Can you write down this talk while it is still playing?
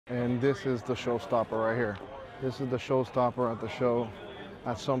And this is the showstopper right here. This is the showstopper at the show.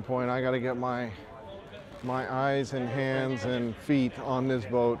 At some point, I got to get my eyes and hands and feet on this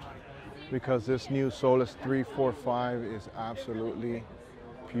boat, because this new Solice 345 is absolutely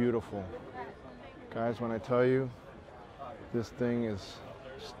beautiful. Guys, when I tell you this thing is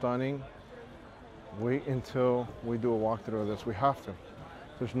stunning, wait until we do a walkthrough of this. We have to.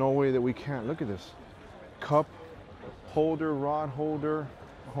 There's no way that we can't. Look at this. Cup holder, rod holder.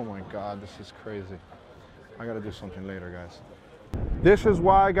 Oh my God, this is crazy. I gotta do something later, guys. This is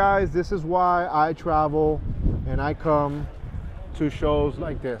why, guys, this is why I travel and I come to shows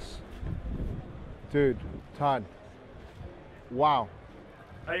like this. Dude, Todd, wow.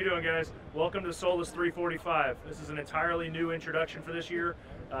 How you doing, guys? Welcome to Solice 345. This is an entirely new introduction for this year.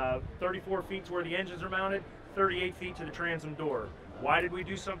 34 feet to where the engines are mounted, 38 feet to the transom door. Why did we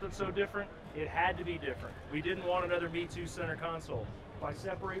do something so different? It had to be different. We didn't want another Me Too center console. By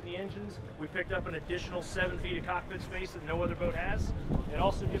separating the engines, we picked up an additional 7 feet of cockpit space that no other boat has. It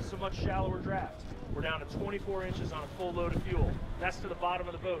also gives a much shallower draft. We're down to 24 inches on a full load of fuel. That's to the bottom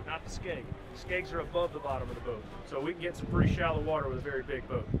of the boat, not the skeg. Skegs are above the bottom of the boat. So we can get some pretty shallow water with a very big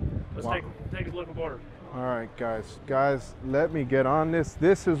boat. Let's take a look at water. All right, guys, let me get on this.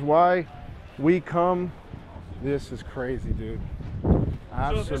 This is why we come. This is crazy, dude.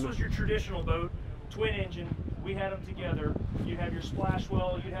 Absolutely. So if this was your traditional boat, twin engine, we had them together, you'd have your splash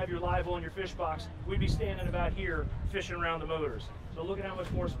well, you'd have your live well and your fish box, we'd be standing about here fishing around the motors. So look at how much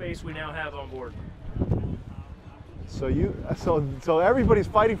more space we now have on board. So everybody's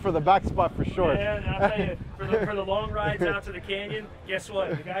fighting for the back spot for sure. Yeah, and I'll tell you, for the long rides out to the canyon, guess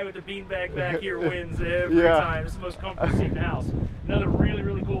what? The guy with the beanbag back here wins every time. It's the most comfortable seat in the house. Another really,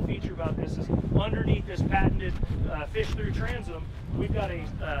 really cool feature about this is underneath this patented fish-through transom, we've got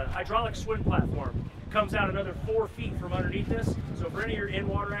a hydraulic swim platform. Comes out another 4 feet from underneath this. So for any of your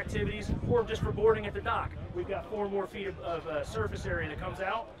in-water activities or just for boarding at the dock, we've got 4 more feet of surface area that comes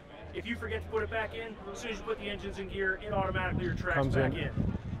out. If you forget to put it back in, as soon as you put the engines in gear, it automatically retracts back in.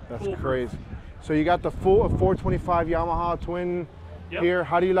 That's crazy. So you got the full 425 Yamaha twin here.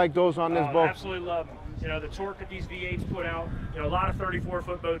 How do you like those on this boat? Absolutely love them. You know, the torque that these V8s put out, you know, a lot of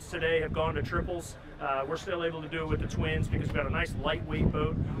 34-foot boats today have gone to triples. We're still able to do it with the twins because we've got a nice lightweight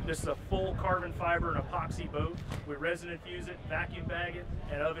boat. This is a full carbon fiber and epoxy boat. We resin infuse it, vacuum bag it,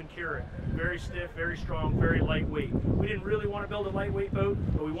 and oven cure it. Very stiff, very strong, very lightweight. We didn't really want to build a lightweight boat,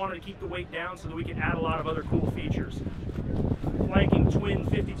 but we wanted to keep the weight down so that we could add a lot of other cool features. Flanking twin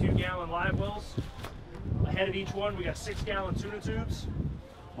 52-gallon live wells. Ahead of each one, we got 6-gallon tuna tubes,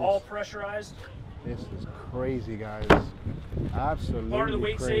 all pressurized. This is crazy, guys. Absolutely. Part of the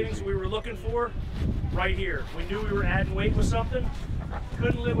weight savings we were looking for, right here. We knew we were adding weight with something.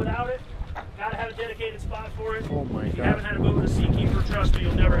 Couldn't live without it. Got to have a dedicated spot for it. Oh my God. If you haven't had a boat with a Seakeeper, trust me,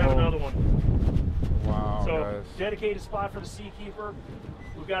 you'll never have another one. Wow, so, guys. Dedicated spot for the Seakeeper.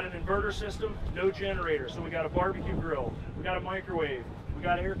 We've got an inverter system, no generator. So we got a barbecue grill. We got a microwave. We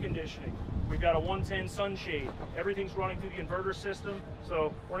got air conditioning. We've got a 110 sunshade. Everything's running through the inverter system,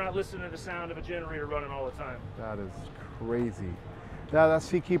 so we're not listening to the sound of a generator running all the time. That is crazy. Now that's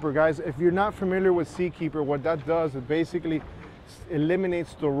Seakeeper, guys. If you're not familiar with Seakeeper, what that does is basically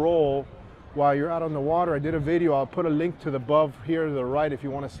eliminates the roll while you're out on the water. I did a video. I'll put a link to the above here to the right if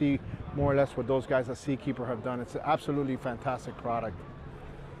you want to see more or less what those guys at Seakeeper have done. It's an absolutely fantastic product.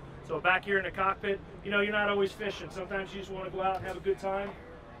 So back here in the cockpit, you know, you're not always fishing. Sometimes you just want to go out and have a good time.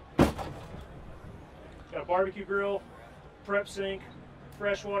 Got a barbecue grill, prep sink,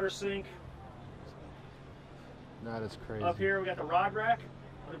 freshwater sink. That is crazy. Up here we got the rod rack.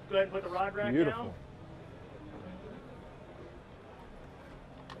 I'll go ahead and put the rod rack down.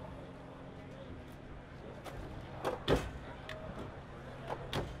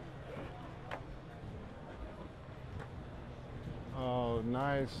 Oh,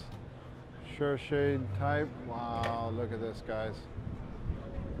 nice. Sure shade type. Wow, look at this, guys.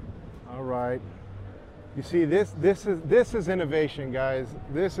 All right. You see, this is innovation, guys.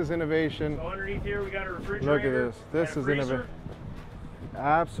 This is innovation. So underneath here, we got a refrigerator. Look at this. This is innovation.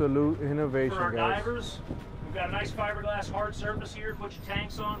 Absolute innovation, For our guys. divers, we've got a nice fiberglass hard surface here. Put your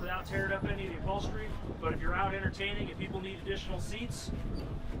tanks on without tearing up any of the upholstery. But if you're out entertaining, if people need additional seats,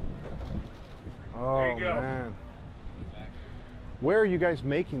 there you go. Man. Where are you guys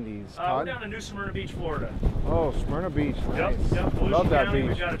making these, Todd? We're down in New Smyrna Beach, Florida. Oh, Smyrna Beach, nice. Yep. Love that County, beach.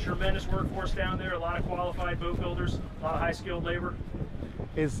 We've got a tremendous workforce down there, a lot of qualified boat builders, a lot of high-skilled labor.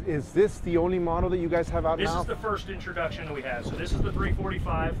 Is this the only model that you guys have out now? This is the first introduction that we have. So this is the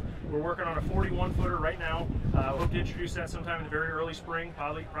 345. We're working on a 41-footer right now. Hope to introduce that sometime in the very early spring,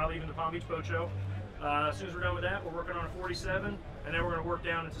 probably even the Palm Beach Boat Show. As soon as we're done with that, we're working on a 47, and then we're going to work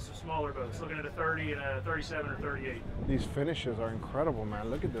down into some smaller boats, looking at a 30 and a 37 or 38. These finishes are incredible, man.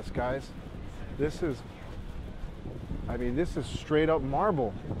 Look at this, guys. This is, I mean, this is straight up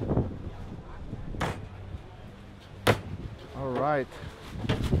marble. All right.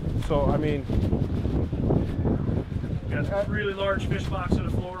 So, I mean, got a really large fish box on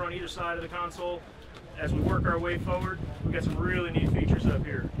the floor on either side of the console. As we work our way forward, we've got some really neat features up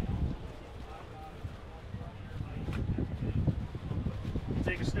here.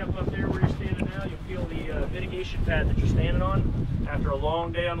 Take a step up there where you're standing now, you'll feel the mitigation pad that you're standing on after a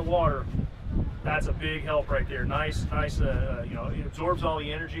long day on the water. That's a big help right there. Nice, you know, it absorbs all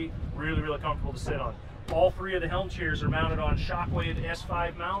the energy, really comfortable to sit on. All three of the helm chairs are mounted on Shockwave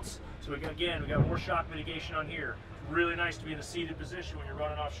S5 mounts. So again, we got more shock mitigation on here. Really nice to be in the seated position when you're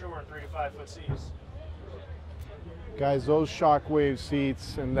running offshore in 3 to 5 foot seas. guys, those Shockwave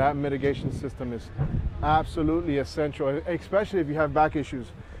seats and that mitigation system is absolutely essential, especially if you have back issues.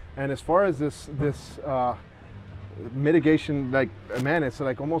 And as far as this mitigation, like, man, it's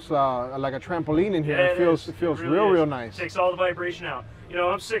like almost like a trampoline in here. Yeah, it feels really real nice. Takes all the vibration out. You know,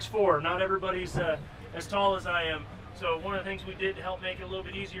 I'm 6'4". Not everybody's as tall as I am. So one of the things we did to help make it a little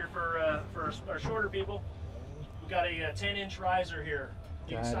bit easier for our shorter people, we got a 10-inch riser here.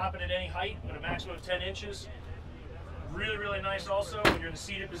 You can stop it at any height at a maximum of 10 inches. Really nice also when you're in a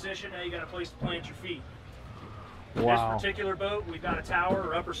seated position. Now you got a place to plant your feet. Wow. This particular boat, we've got a tower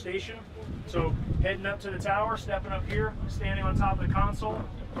or upper station. So heading up to the tower, stepping up here, standing on top of the console,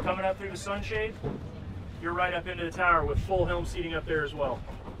 coming up through the sunshade, you're right up into the tower with full helm seating up there as well.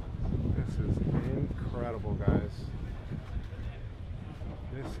 This is incredible, guys.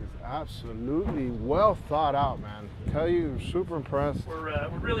 This is absolutely well thought out, man. I tell you, super impressed. We're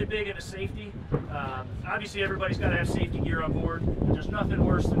really big into safety. Obviously, everybody's got to have safety gear on board. But there's nothing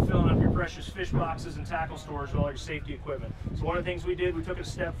worse than filling up your precious fish boxes and tackle stores with all your safety equipment. So one of the things we did, we took it a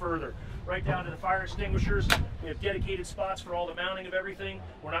step further. Right down to the fire extinguishers. We have dedicated spots for all the mounting of everything.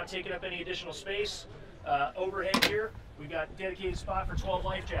 We're not taking up any additional space. Overhead here, we've got a dedicated spot for 12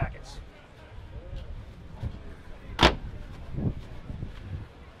 life jackets.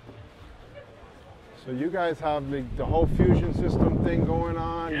 So you guys have the whole fusion system thing going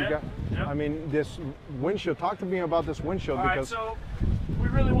on. Yeah, You got, I mean, this windshield. Talk to me about this windshield. All right, so we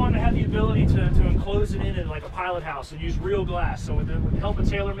really wanted to have the ability to enclose it in like a pilot house and use real glass. So with the help of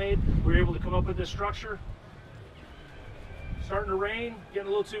TaylorMade, we were able to come up with this structure. Starting to rain, getting a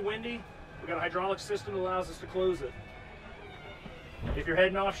little too windy. We've got a hydraulic system that allows us to close it. If you're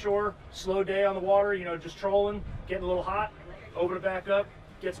heading offshore, slow day on the water, you know, just trolling, getting a little hot, open it back up,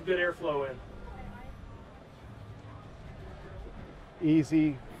 get some good airflow in.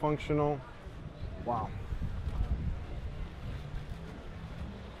 Easy, functional. Wow.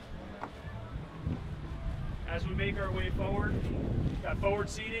 As we make our way forward, we've got forward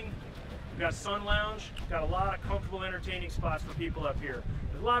seating, we've got sun lounge, we've got a lot of comfortable entertaining spots for people up here.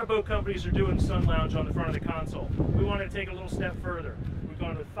 A lot of boat companies are doing sun lounge on the front of the console. We wanted to take a little step further. We've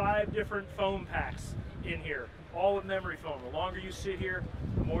gone with 5 different foam packs in here, all with memory foam. The longer you sit here,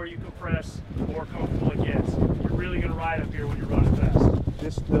 the more you compress, the more comfortable it gets. You're really going to ride up here when you're running fast.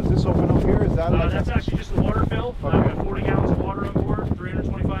 Does this open up here? Is that that's actually just the water fill. Okay. We've got 40 gallons of water on board,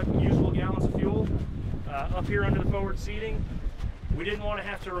 325 usable gallons of fuel. Up here under the forward seating, we didn't want to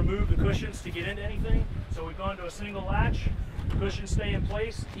have to remove the cushions to get into anything, so we've gone to a single latch. Cushions stay in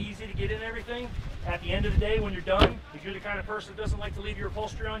place, easy to get in everything. At the end of the day, when you're done, if you're the kind of person that doesn't like to leave your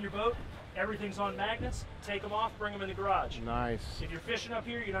upholstery on your boat, everything's on magnets. Take them off, bring them in the garage. Nice. If you're fishing up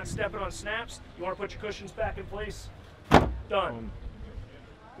here, you're not stepping on snaps. You want to put your cushions back in place. Done.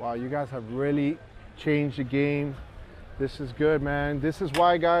 Wow, you guys have really changed the game. This is good, man. This is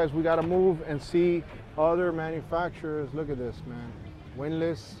why, guys, we got to move and see other manufacturers. Look at this, man.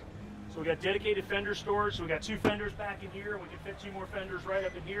 Windlass. So we got dedicated fender storage. So we got 2 fenders back in here, and we can fit 2 more fenders right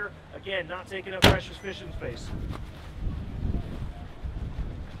up in here. Again, not taking up precious fishing space.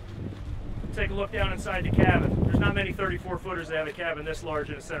 Take a look down inside the cabin. There's not many 34-footers that have a cabin this large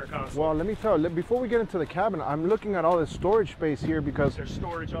in a center console. Well, let me tell you, before we get into the cabin, I'm looking at all this storage space here because there's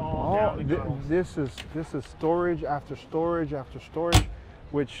storage all down the gunnels. This is storage after storage after storage,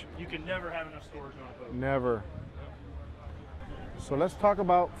 which you can never have enough storage on a boat. Never. So let's talk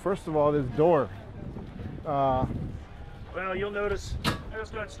about, first of all, this door. Well, you'll notice,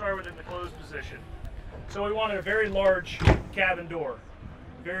 let's go ahead and start with it in the closed position. So we wanted a very large cabin door.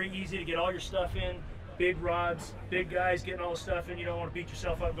 Very easy to get all your stuff in. Big rods, big guys getting all the stuff in. You don't want to beat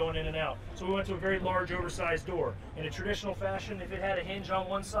yourself up going in and out. So we went to a very large, oversized door. In a traditional fashion, if it had a hinge on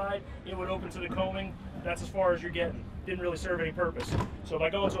one side, it would open to the coaming. that's as far as you're getting. Didn't really serve any purpose. So if I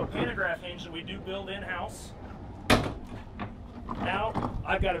go into a pantograph hinge that we do build in-house, now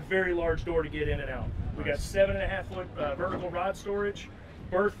I've got a very large door to get in and out. We got 7.5 foot vertical rod storage,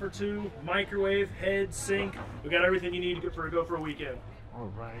 berth for 2, microwave, head, sink. We got everything you need to go for a weekend.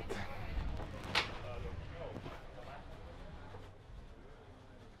 All right.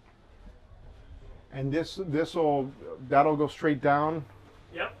 And that'll go straight down.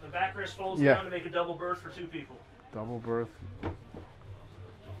 Yep, the backrest folds down to make a double berth for 2 people. Double berth.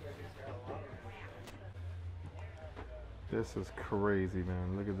 This is crazy,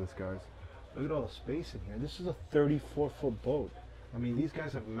 man. Look at this, guys. Look at all the space in here. This is a 34-foot boat. I mean, these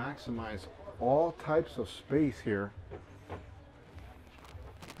guys have maximized all types of space here.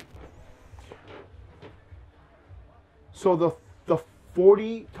 So the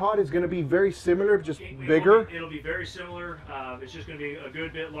 40, Todd, is going to be very similar, just bigger? It'll be very similar. It's just going to be a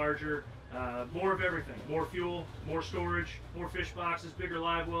good bit larger. More of everything. More fuel, more storage, more fish boxes, bigger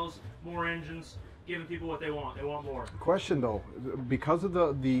live wells, more engines, giving people what they want. They want more. Question though, because of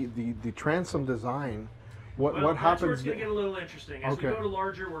the transom design, what happens? That's where it's going to get a little interesting. As we go to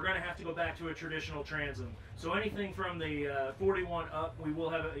larger, we're going to have to go back to a traditional transom. So anything from the 41 up, we will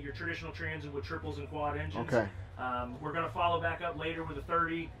have your traditional transom with triples and quad engines. Okay. We're going to follow back up later with a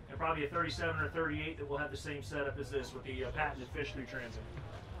 30 and probably a 37 or 38 that will have the same setup as this with the patented fish through transom.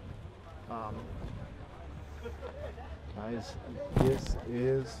 Guys, this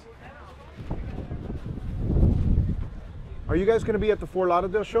is... Are you guys going to be at the Fort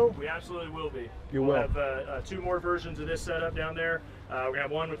Lauderdale show? We absolutely will be. We'll have 2 more versions of this setup down there. We're going to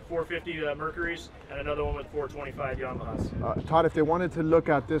have one with 450 Mercuries and another one with 425 Yamahas. Todd, if they wanted to look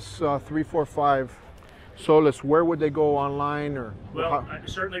at this 345 Solace, where would they go online? Or well,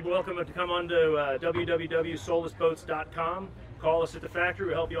 certainly welcome to come on to www.soliceboats.com. Call us at the factory.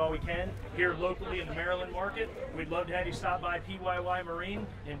 We'll help you all we can. Here locally in the Maryland market, we'd love to have you stop by PYY Marine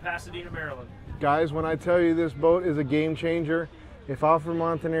in Pasadena, Maryland. Guys, when I tell you this boat is a game changer, if Alfred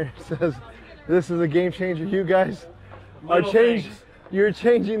Montaner says this is a game changer, you guys are changing. You're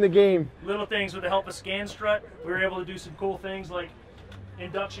changing the game. Little things with the help of Scan Strut, we were able to do some cool things like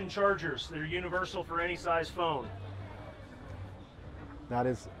induction chargers that are universal for any size phone. That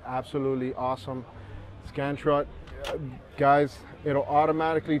is absolutely awesome. Scan Strut, guys, it'll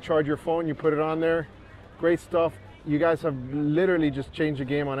automatically charge your phone. You put it on there. Great stuff. You guys have literally just changed the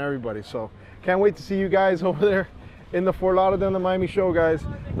game on everybody. So can't wait to see you guys over there in the Fort Lauderdale and the Miami show, guys.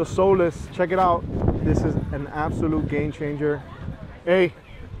 The Solace, check it out. This is an absolute game changer. Hey,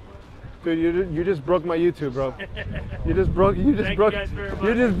 dude, you just broke my YouTube, bro. You just broke my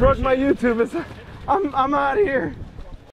YouTube. I'm out of here.